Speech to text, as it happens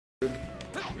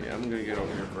Yeah, I'm gonna get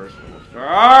over here first.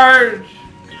 Charge!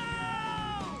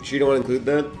 You sure you don't want to include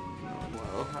that? Oh,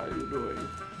 well, how are you doing?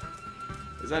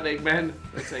 Is that Eggman?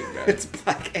 That's Eggman. It's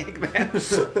Black Eggman.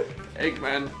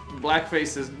 Eggman.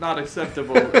 Blackface is not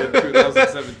acceptable in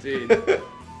 2017.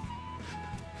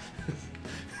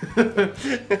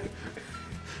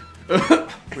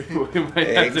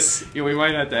 we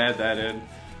might have to add that in.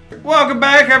 Welcome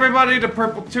back, everybody, to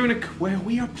Purple Tunic, where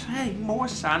we are playing more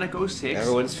Sonic 06.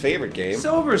 Everyone's favorite game.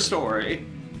 Silver Story.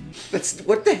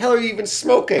 What the hell are you even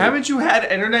smoking? Haven't you had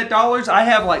internet dollars? I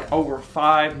have like over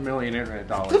 5 million internet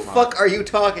dollars. What the fuck are you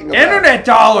talking about? Internet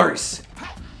dollars!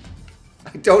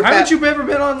 I don't Haven't you ever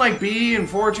been on like B and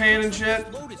 4chan and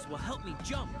shit? Lotus will help me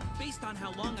jump based on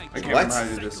how long I can't What? remember how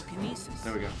to do this.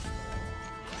 There we go.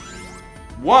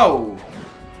 Whoa!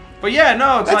 But yeah,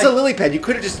 no, it's That's like... a lily pad. You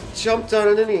could have just jumped on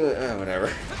it anyway. Oh,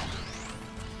 whatever.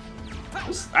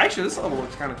 Actually, this level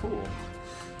looks kind of cool.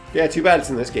 Yeah, too bad it's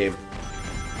in this game.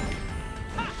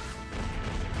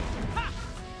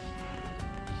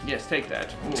 Yes, take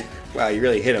that. Ooh. Wow, you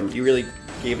really hit him. You really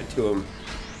gave it to him.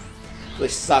 Really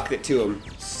socked it to him.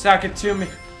 Suck it to me.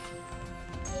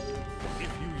 If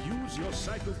you use your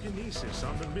psychokinesis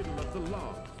on the middle of the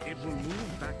log, it will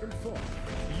move back and forth.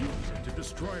 Use it to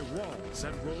destroy walls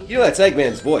and roll. You know that's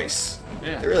Eggman's voice.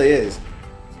 Yeah. It really is.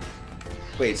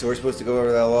 Wait, so we're supposed to go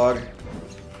over that log? Can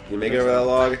you make it over that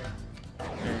log?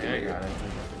 Yeah, I got it.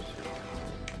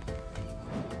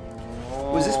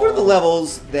 Was this one of the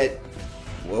levels that...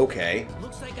 Okay.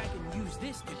 Looks like I can use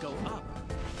this to go up.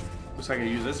 Looks like I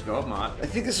can use this to go up, Mott. I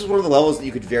think this is one of the levels that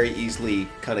you could very easily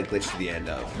kind of glitch to the end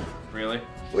of. Really?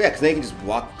 Well, yeah, because then you can just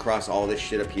walk across all this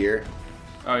shit up here.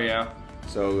 Oh, yeah.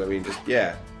 So, I mean, just,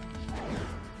 yeah.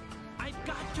 I've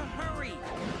got to hurry.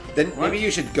 Then What? maybe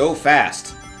you should go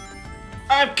fast.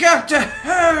 I've got to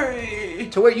hurry!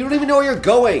 To where you don't even know where you're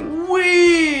going.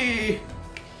 Wee!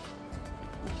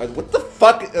 What the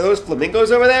fuck? Are those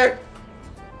flamingos over there?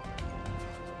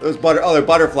 Those they're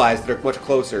butterflies that are much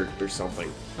closer or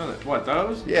something. Oh, what,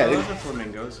 those? Yeah, Oh, they- those are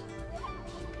flamingos.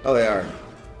 Oh, they are.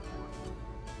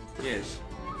 Yes.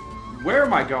 Where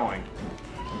am I going?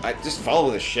 I just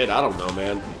follow this shit. I don't know,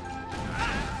 man.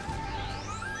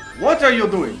 What are you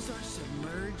doing? These are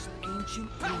submerged ancient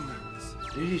ruins.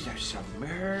 These are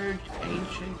submerged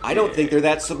ancient... I don't think they're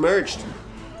that submerged.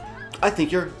 I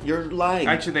think you're lying.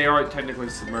 Actually, they are technically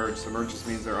submerged. Submerged just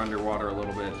means they're underwater a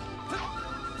little bit.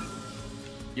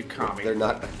 You commie. They're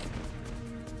not.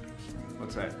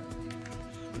 What's that?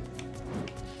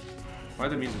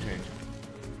 Why'd the music change?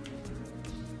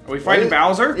 Are we fighting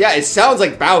Bowser? Yeah, it sounds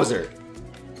like Bowser.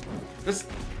 This...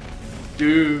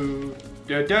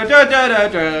 You're supposed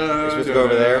to go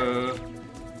over there?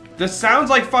 This sounds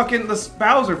like fucking this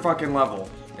Bowser fucking level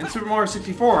in Super Mario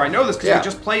 64. I know this because Yeah. I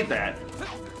just played that.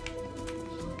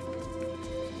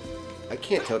 I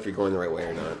can't tell if you're going the right way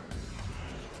or not.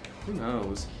 Who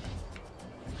knows?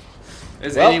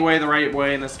 Is Well- any way the right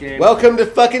way in this game? Welcome to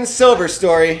fucking Silver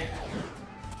Story.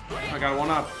 I got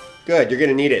one up. Good, you're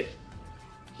gonna need it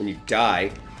when you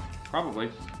die.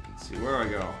 Probably. Let's see, where do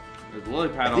I go? There's a lily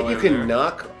pad I all think you over can there.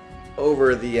 knock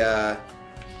over the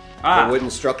wooden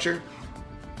structure.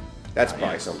 That's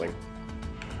probably yes. something.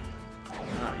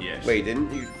 Ah, yes. Wait,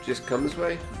 didn't you just come this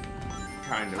way?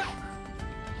 Kind of.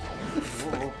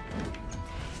 Whoa.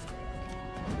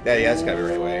 Yeah, that's gotta be the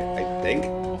right way, I think.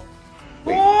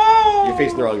 Wait, Whoa! you're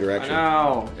facing the wrong direction. I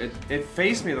know. It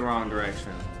faced me the wrong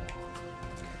direction.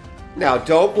 Now,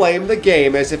 don't blame the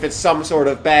game as if it's some sort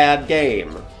of bad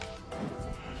game.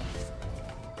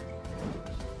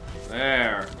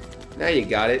 There. Now you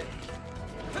got it.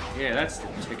 Yeah, that's the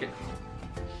ticket.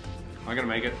 Am I gonna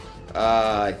make it?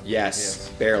 Yes, Yes.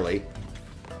 barely.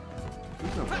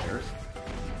 There's no bears.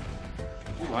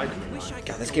 You lied to me. Wish I God,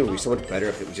 could this go game would be up. so much better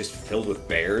if it was just filled with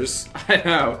bears. I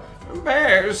know.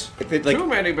 Bears. If it, like, Too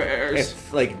many bears.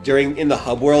 If, like, in the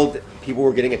hub world, people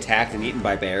were getting attacked and eaten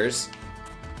by bears,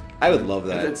 I would love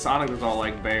And then that. Sonic was all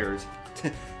like bears.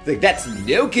 Like, that's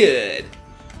no good.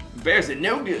 Bears are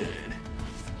no good.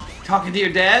 Talking to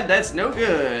your dad, that's no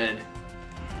good.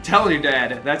 Telling your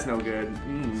dad, that's no good.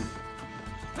 Mm.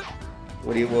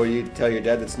 What do you tell your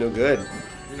dad that's no good?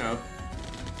 You know.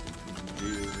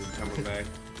 Jesus is coming back.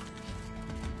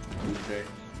 Okay.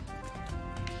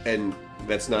 And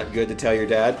that's not good to tell your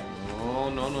dad? Oh,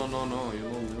 no.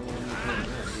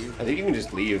 I think you can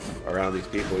just leave around these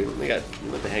people. You don't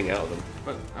have to hang out with them.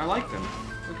 But I like them.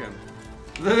 Look at them.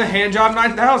 They're the Handjob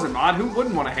 9000, Mod. Who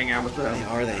wouldn't want to hang out with them? They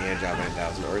are the Handjob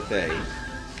 9000, aren't they?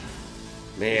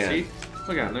 Man. See?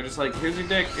 Look at them. They're just like, here's your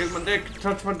dick, here's my dick,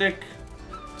 touch my dick.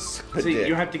 Suck See, dick.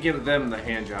 you have to give them the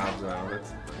hand jobs, though.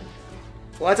 That's...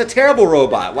 Well, that's a terrible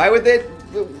robot. Why would they...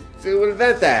 It would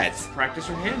invent that. Practice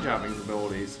your hand jobbing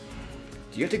abilities.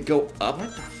 Do you have to go up? What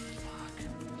the fuck?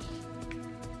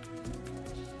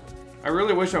 I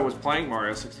really wish I was playing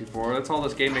Mario 64. That's all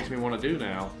this game makes me want to do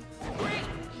now.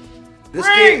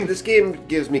 This game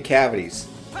gives me cavities.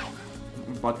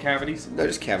 Butt cavities? No,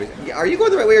 just cavities. Yeah, are you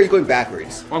going the right way or are you going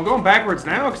backwards? Well, I'm going backwards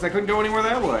now because I couldn't go anywhere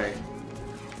that way.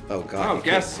 Oh god. Oh,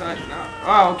 guess. No.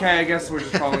 Oh, okay. I guess we're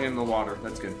just falling in the water.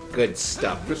 That's good. Good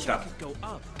stuff. Good stuff. Go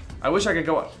up. I wish I could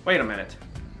go up. Wait a minute.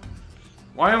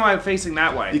 Why am I facing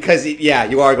that way? Because, yeah,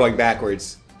 you are going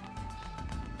backwards.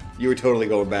 You were totally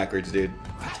going backwards, dude.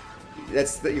 You're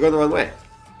going the wrong way.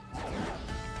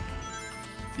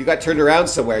 You got turned around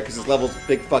somewhere because this level's a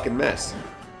big fucking mess.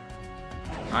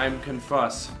 I'm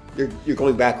confused. You're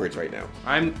going backwards right now.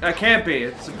 I can't be.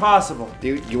 It's impossible.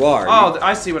 Dude, you are. Oh,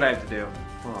 I see what I have to do.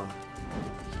 Hold on.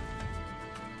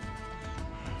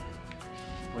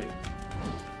 Wait.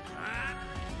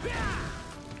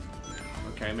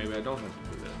 Okay, maybe I don't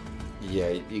have to do that. Yeah,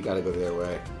 you gotta go their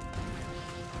way.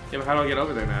 Yeah, but how do I get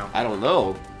over there now? I don't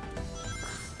know.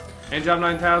 Hand job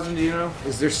 9000, do you know?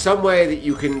 Is there some way that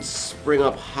you can spring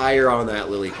up higher on that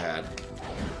lily pad?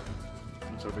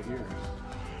 What's over here?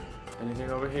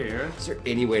 Anything over here? Is there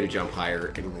any way to jump higher or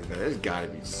anything like that? There's gotta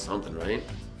be something, right?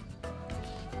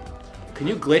 Can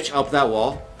you glitch up that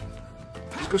wall?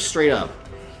 Just go straight up.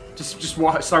 Just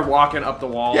start walking up the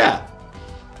wall? Yeah.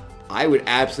 I would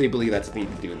absolutely believe that's a thing you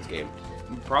can do in this game.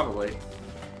 Probably.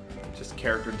 Just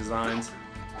character designs.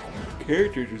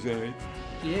 Character design?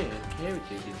 Yeah,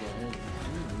 character design.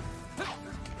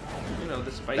 You know,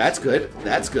 the spice. That's good.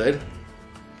 That's good.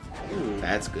 Ooh.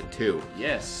 That's good too.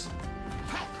 Yes.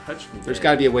 Touch me. There's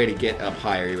got to be a way to get up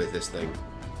higher with this thing.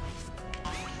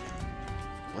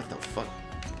 What the fuck?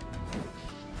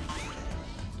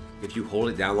 If you hold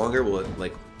it down longer, will it,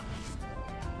 like...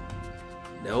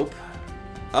 Nope.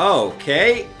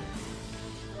 Okay.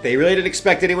 They really didn't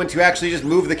expect anyone to actually just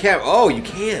move the camera. Oh, you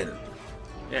can.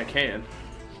 Yeah, I can.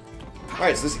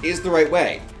 Alright, so this is the right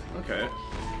way. Okay.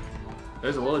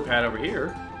 There's a lily pad over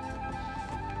here.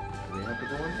 We have to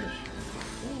go on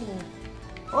this.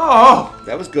 Oh!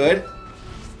 That was good.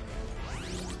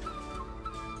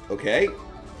 Okay.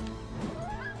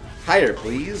 Higher,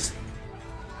 please.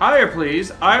 Higher,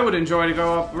 please. I would enjoy to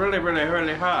go up really, really,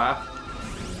 really high.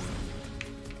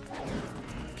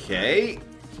 Okay.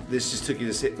 This just took you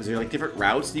to sit. Was there like different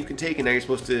routes that you can take and now you're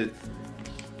supposed to...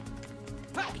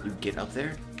 Can you get up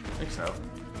there? I think so.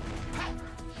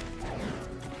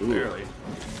 Ooh. Barely.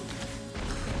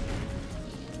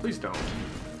 Please don't.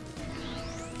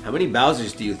 How many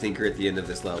Bowsers do you think are at the end of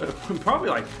this level? Probably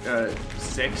like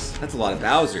 6. That's a lot of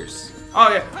Bowsers.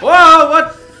 Oh yeah. Whoa!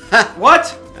 What?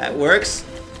 What? That works.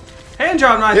 Hand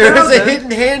job 9000. There's a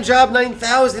hidden hand job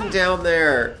 9000 down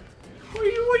there. What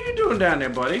are you doing down there,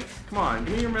 buddy? Come on,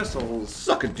 give me your missiles.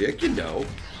 Suck a dick, you know.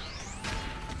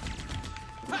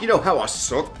 You know how I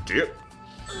suck dick.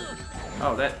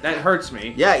 Oh, that hurts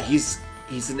me. Yeah, he's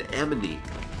an amity.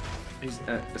 He's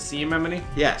a sea anemone.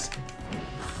 Yes.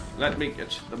 Let me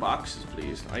get the boxes,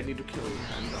 please. I need to kill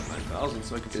hand job 9000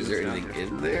 so I can see Is what's there down anything here.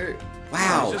 in there?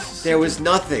 Wow, just- there was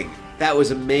nothing. That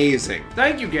was amazing.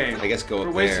 Thank you, game. I guess go for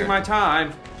up wasting there. my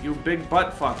time, you big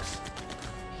butt fucks.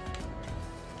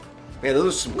 Man,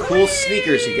 those are some cool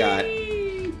sneakers you got.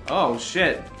 Oh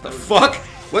shit! The fuck?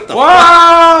 What the fuck?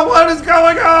 Whoa! What is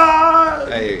going on?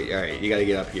 Hey, alright, you gotta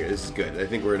get up here. This is good. I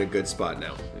think we're in a good spot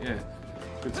now. Yeah,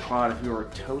 good spot if you were a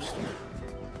toaster.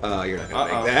 You're not gonna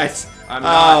Uh-oh. make that. I'm Oh,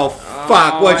 not.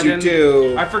 fuck, Oh, what'd I you didn't-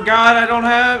 do? I forgot I don't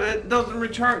have it. Doesn't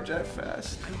recharge that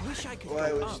fast. I wish I could Why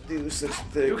go would up. you do such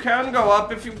a You thing? can go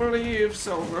up if you believe,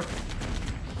 Silver.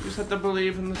 You just have to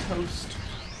believe in the toast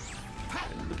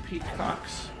and the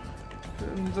peacocks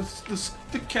and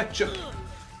the ketchup.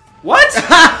 What?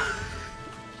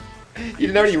 You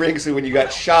didn't have any rings, so when you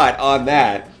got shot on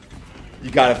that, you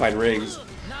gotta find rings.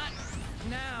 Not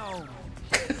now.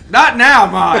 Not now,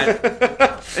 Mod.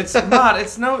 It's not.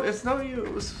 It's no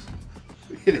use.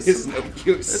 It is no It's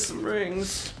use. some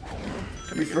rings.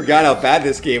 You forgot how bad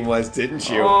this game was, didn't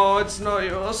you? Oh, it's no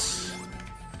use.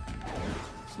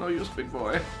 It's no use, big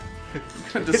boy. You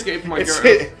can't escape my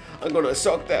girth. I'm gonna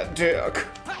suck that dick.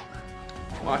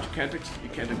 Watch, you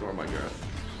can't ignore my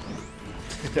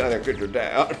girth. Neither could your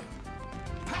dad.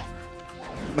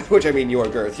 By which I mean your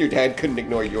girth. Your dad couldn't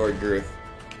ignore your girth.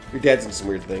 Your dad's in some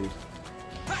weird things.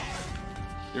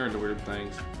 You're into weird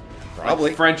things. Probably.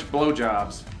 Like French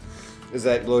blowjobs. Is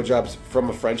that blowjobs from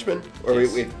a Frenchman? Or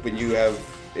Yes. when you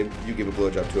give a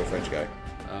blowjob to a French guy?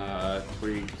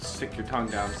 Where you stick your tongue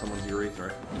down someone's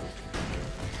urethra.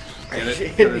 You Get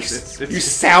it? 'Cause it's-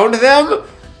 sound them?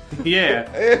 yeah.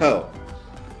 Ew.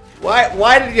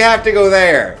 Why did you have to go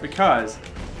there? Because.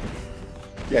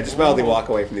 Yeah, just mildly walk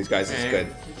away from these guys. This is good.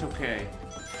 It's okay.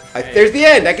 There's the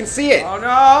end. I can see it. Oh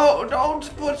no!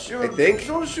 Don't put your. I think.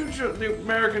 Don't shoot the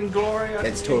American glory. At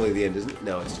It's me. totally the end, isn't it?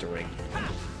 No, it's just a ring.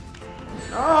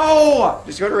 No!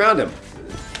 Just run around him.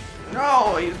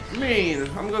 No, he's mean.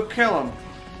 I'm gonna kill him.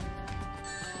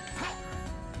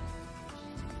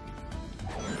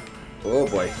 Oh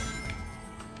boy.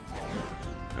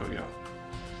 There we go.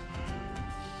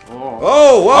 Oh.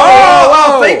 Oh, whoa!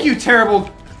 Oh, whoa! thank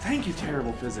you,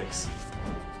 terrible physics.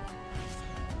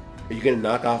 Are you gonna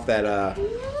knock off that,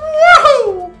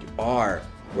 Woohoo! R?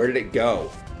 Where did it go?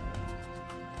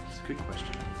 That's a good question.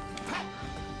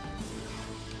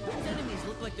 Those enemies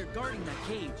look like they're guarding that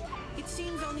cage. It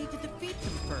seems I'll need to defeat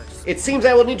them first. It seems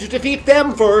I will need to defeat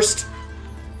them first.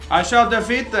 I shall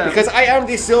defeat them. Because I am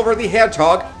the Silver the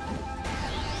Hedgehog.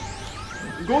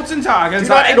 Guten Tag. Do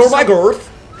not ignore my girth.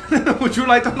 Would you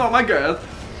like to know my girth?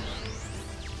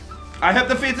 I have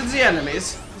defeated the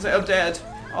enemies. They are dead.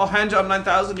 Oh, hand job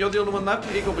 9000. You're the only one left.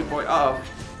 Here you go, big boy. Uh-oh.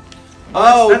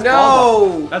 Oh, that's no!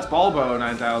 Balbo. That's Balbo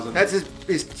 9000. That's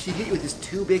he hit you with his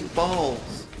 2 big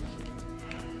balls.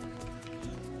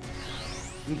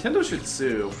 Nintendo should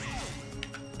sue.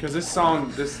 Because this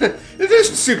song, This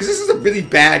is sue, because this is a really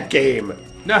bad game.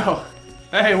 No.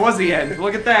 Hey, it was the end.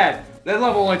 Look at that. That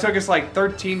level only took us like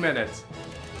 13 minutes.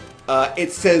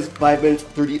 It says 5 minutes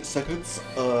 38 seconds.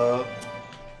 Oh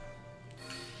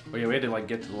yeah, we had to like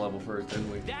get to the level first,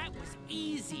 didn't we? That was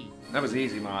easy. That was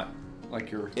easy, not like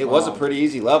your. It was a pretty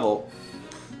easy level.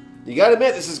 You gotta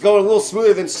admit, this is going a little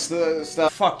smoother than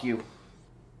stuff. Fuck you.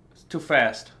 It's too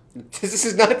fast. This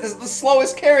is the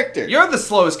slowest character. You're the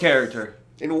slowest character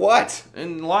In what?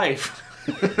 in life.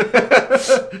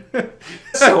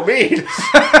 So mean.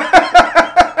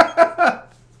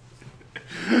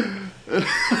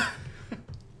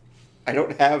 I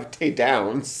don't have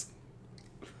takedowns.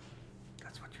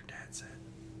 That's what your dad said.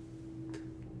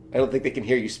 I don't think they can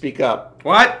hear you. Speak up.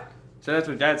 What? So that's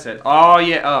what Dad said. Oh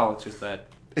yeah. Oh, it's just that.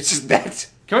 It's just that.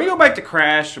 Can we go back to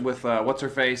Crash with what's her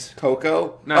face?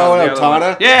 Coco? No, oh, the no, other one.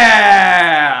 Tana?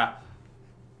 Yeah.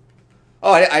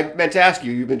 Oh, I meant to ask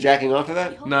you. You've been jacking off to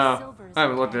that? No, I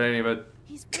haven't looked at any of it.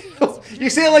 You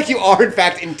say it like you are, in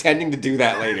fact, intending to do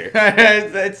that later.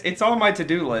 it's on my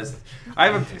to-do list. I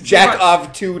have a Jack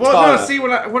off to Well, Tana. no. See,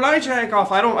 when I jack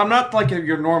off, I'm not like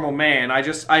your normal man.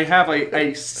 I have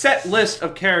a set list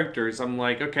of characters. I'm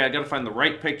like, okay, I gotta find the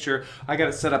right picture. I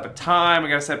gotta set up a time. I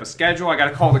gotta set up a schedule. I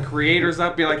gotta call the creators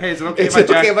up. Be like, hey, is it okay Is if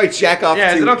it I okay if I jack off Yeah,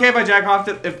 to... is it okay if I jack off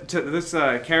to this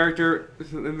character?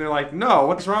 And they're like, no,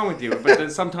 what's wrong with you? But then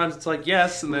sometimes it's like,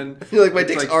 yes, and then You're like, my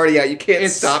it's dick's like, already out. You can't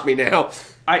it's- stop me now.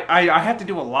 I have to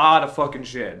do a lot of fucking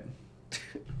shit.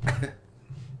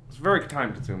 It's very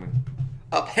time consuming.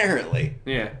 Apparently.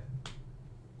 Yeah.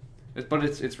 But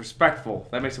it's respectful.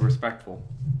 That makes it respectful.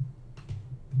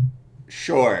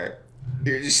 Sure.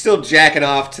 You're still jacking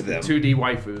off to them. 2D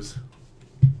waifus.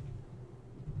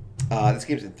 This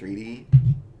game's in 3D.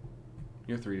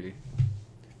 You're 3D.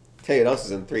 Tell you what else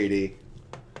is in 3D.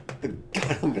 The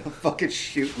God, I'm gonna fucking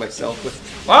shoot myself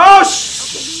with... Oh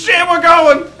shit, we're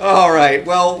going! Alright,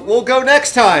 well, we'll go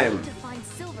next time.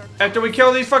 After we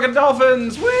kill these fucking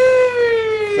dolphins! Whee!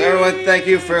 So everyone, thank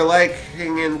you for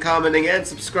liking and commenting and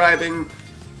subscribing.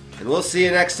 And we'll see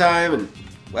you next time. And,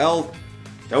 well,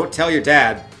 don't tell your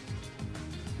dad.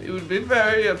 He would be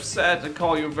very upset and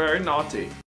call you very naughty.